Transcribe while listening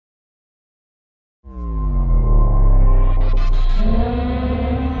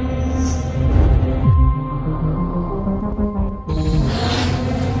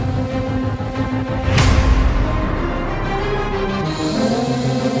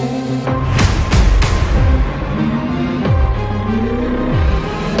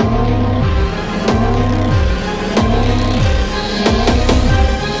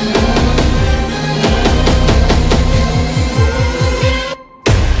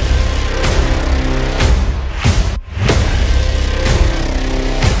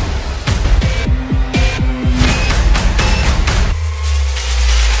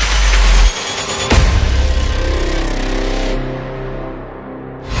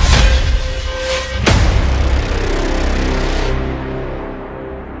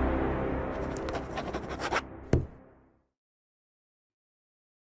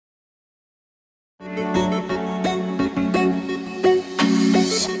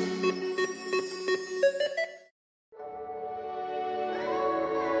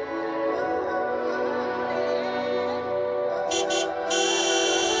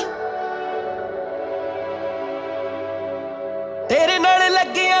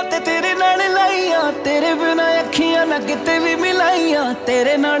ਲੱਗੀਆਂ ਤੇ ਤੇਰੇ ਨਾਲ ਲਾਈਆਂ, ਤੇਰੇ ਬਿਨਾ ਅੱਖੀਆਂ ਨਾ ਕਿਤੇ ਵੀ ਮਿਲਾਈਆਂ।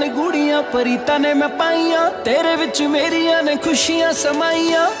 ਤੇਰੇ ਨਾਲ ਗੂੜੀਆਂ ਪਰੀਤਾਂ ਨੇ ਮੈਂ ਪਾਈਆਂ, ਤੇਰੇ ਵਿੱਚ ਮੇਰੀਆਂ ਨੇ ਖੁਸ਼ੀਆਂ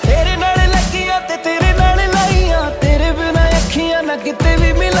ਸਮਾਈਆਂ। ਤੇਰੇ ਨਾਲ ਲੱਗੀਆਂ ਤੇ ਤੇਰੇ ਨਾਲ ਲਾਈਆਂ, ਤੇਰੇ ਬਿਨਾ ਅੱਖੀਆਂ ਨਾ ਕਿਤੇ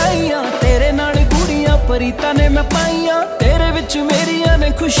ਵੀ ਮਿਲਾਈਆਂ। ਤੇਰੇ ਨਾਲ ਗੂੜੀਆਂ ਪਰੀਤਾਂ ਨੇ ਮੈਂ ਪਾਈਆਂ, ਤੇਰੇ ਵਿੱਚ ਮੇਰੀਆਂ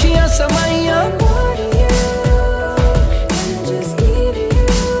ਨੇ ਖੁਸ਼ੀਆਂ ਸਮਾਈਆਂ।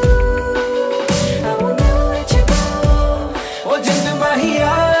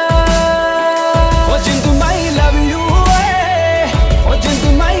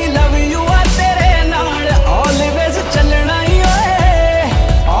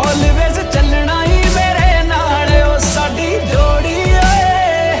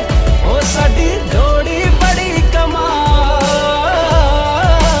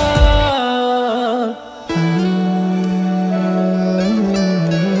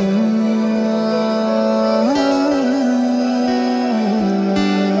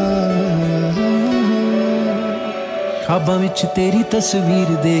 ख्वाबां विच तेरी तस्वीर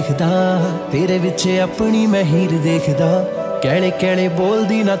देखदा, तेरे विच अपनी मैं हीर देखदा। कैले कैले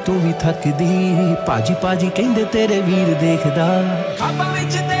बोलदी ना तू भी थकदी, पाजी पाजी कहंदे तेरे वीर देखदा। ख्वाबां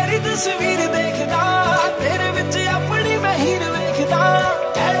विच तेरी तस्वीर देखदा, तेरे विच अपनी मैं हीर देखदा।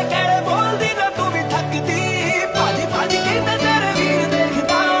 कैले कैले बोलदी ना तू भी थकदी, पाजी पाजी कहंदे तेरे वीर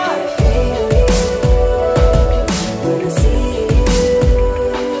देखदा।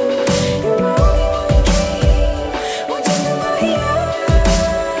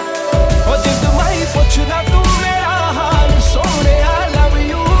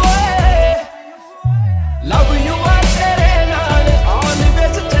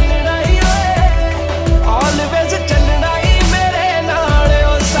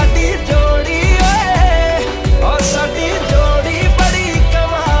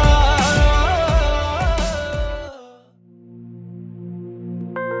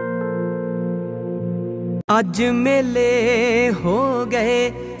 अज मेले हो गए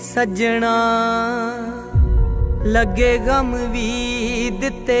सजना, लगे गम भी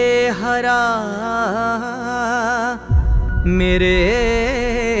दिते हरा। मेरे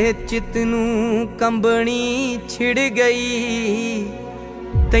चित नू कंबनी छिड़ गई,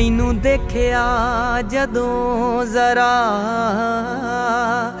 तैनू देखिया जदों जरा।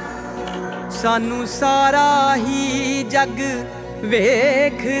 सानू सारा ही जग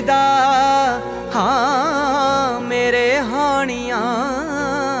वेखदा, हाँ मेरे हानिया।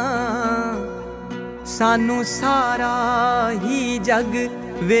 सानू सारा ही जग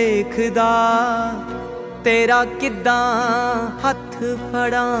वेखदा, तेरा किद्दां हथ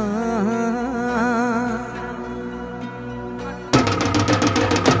फड़ा।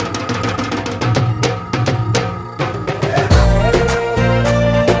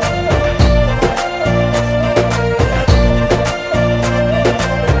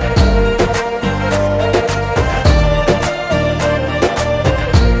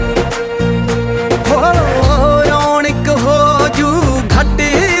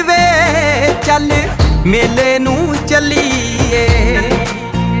 मेले नू चलीए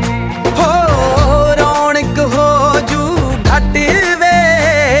हो, रौनक हो जू घट वे।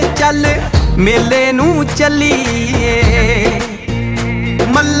 चल मेले नू चलीए,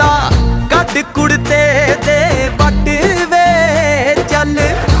 मल्ला कट कुड़ते दे बट वे। चल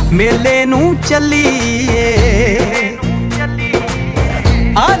मेले नू चलीए,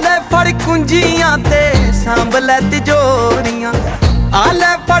 आले फड़ कुंजियां ते सांभ लै तिजोरियां। आले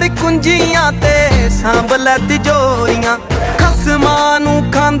फड़ कुंजियां ते सांभ लै तिजोरियां। खसमां नू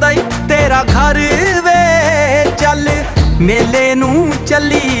खांदा ई तेरा घर वे। चल मेले नू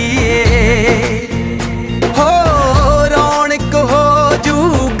चलीए हो, रौनक हो जू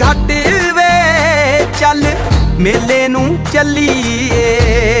घट वे। चल मेले नू चलीए,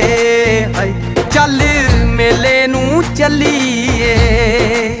 चल मेले नू चलीए।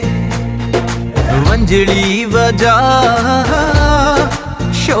 वंजड़ी वजा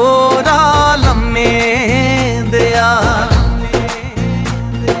शोरा लम्मे दिया,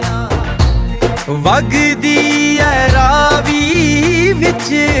 वगदी है रावी विच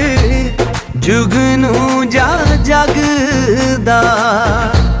जुगनू जा जगदा।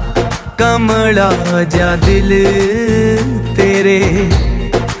 कमला जा दिल तेरे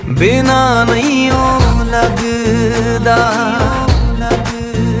बिना नहीं ओ लगदा।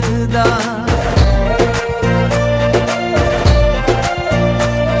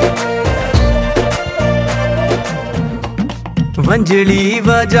 वंजड़ी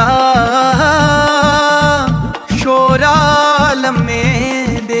वजा शोरा लम्मे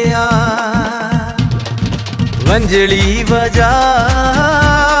दिया, वंजड़ी वजा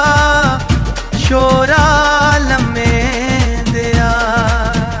शोरा लम्मे दिया।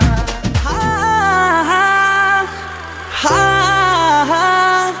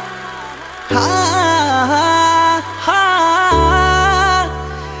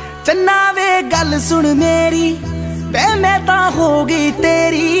 गल सुन मेरी वे मैं तां हो गई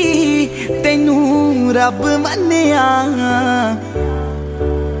तेरी, तैनू रब मन्निया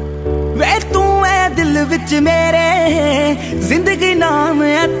वे तू है दिल विच मेरे, जिंदगी नाम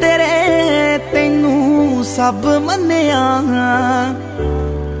है तेरे, तैनू सब मन्निया।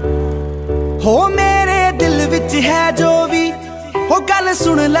 हो मेरे दिल विच है जो भी हो गल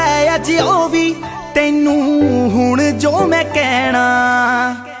सुन लै अज ओ भी, तैनू हुण जो मैं कहना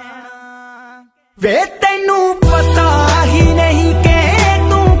वे तैनू पता ही नहीं कि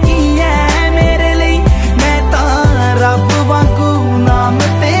तू की है मेरे लिए, मैं तां रब वांगू नाम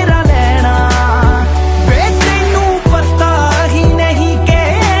तेरा लेना। वे तैनू पता ही नहीं कि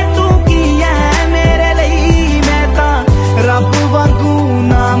तू की है मेरे लिए, मैं तां रब वांगू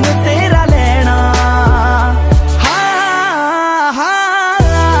नाम तेरा लेना। हाँ हाँ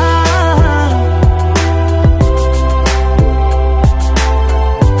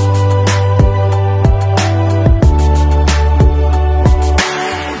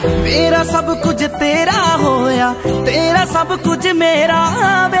मेरा सब कुछ तेरा होया, तेरा सब कुछ मेरा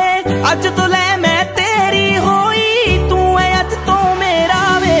वे, अज तो ले मैं तेरी होई, तू है अज तो मेरा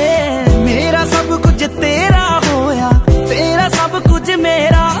वे। मेरा सब कुछ तेरा होया, तेरा सब कुछ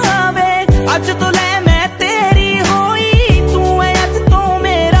मेरा वे, अज तो ले मैं तेरी होई, तू है अज तो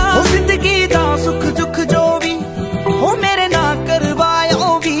मेरा। हो जिंदगी दा सुख दुख जो भी हो मेरे ना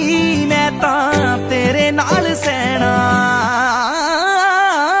करवायो भी, मैं तां तेरे नाल सहना।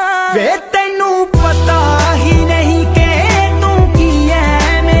 वे तैनू पता ही नहीं कि तू की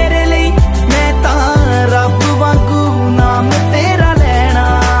है मेरे लिए, मैं तां रब वांगू नाम तेरा लेना।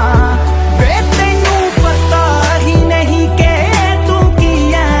 वे तैनू पता ही नहीं कि तू की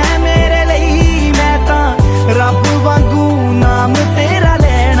है मेरे लिए, मैं तां रब वांगू नाम तेरा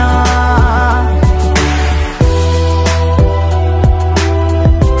लेना।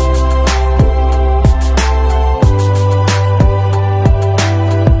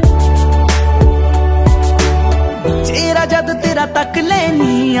 चेहरा जद तेरा तक लेनी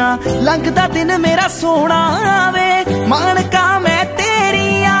आ, लंघदा दिन मेरा सोना वे, मानका मैं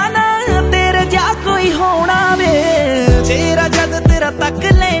तेरी आना, तेरे जा कोई होना वे। चेहरा जद तेरा तक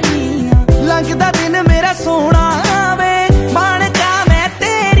लेनी आ, लंघदा दिन मेरा सोना वे, मानका मैं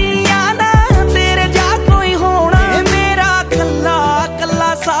तेरी आना, तेरे जा कोई होना। मेरा कल्ला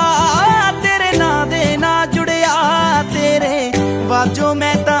कल्ला सा तेरे ना दे ना जुड़िया, तेरे वाजो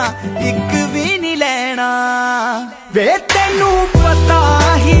मैं तां इक भी नहीं लेना। वे तैनू पता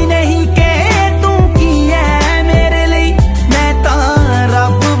ही नहीं कि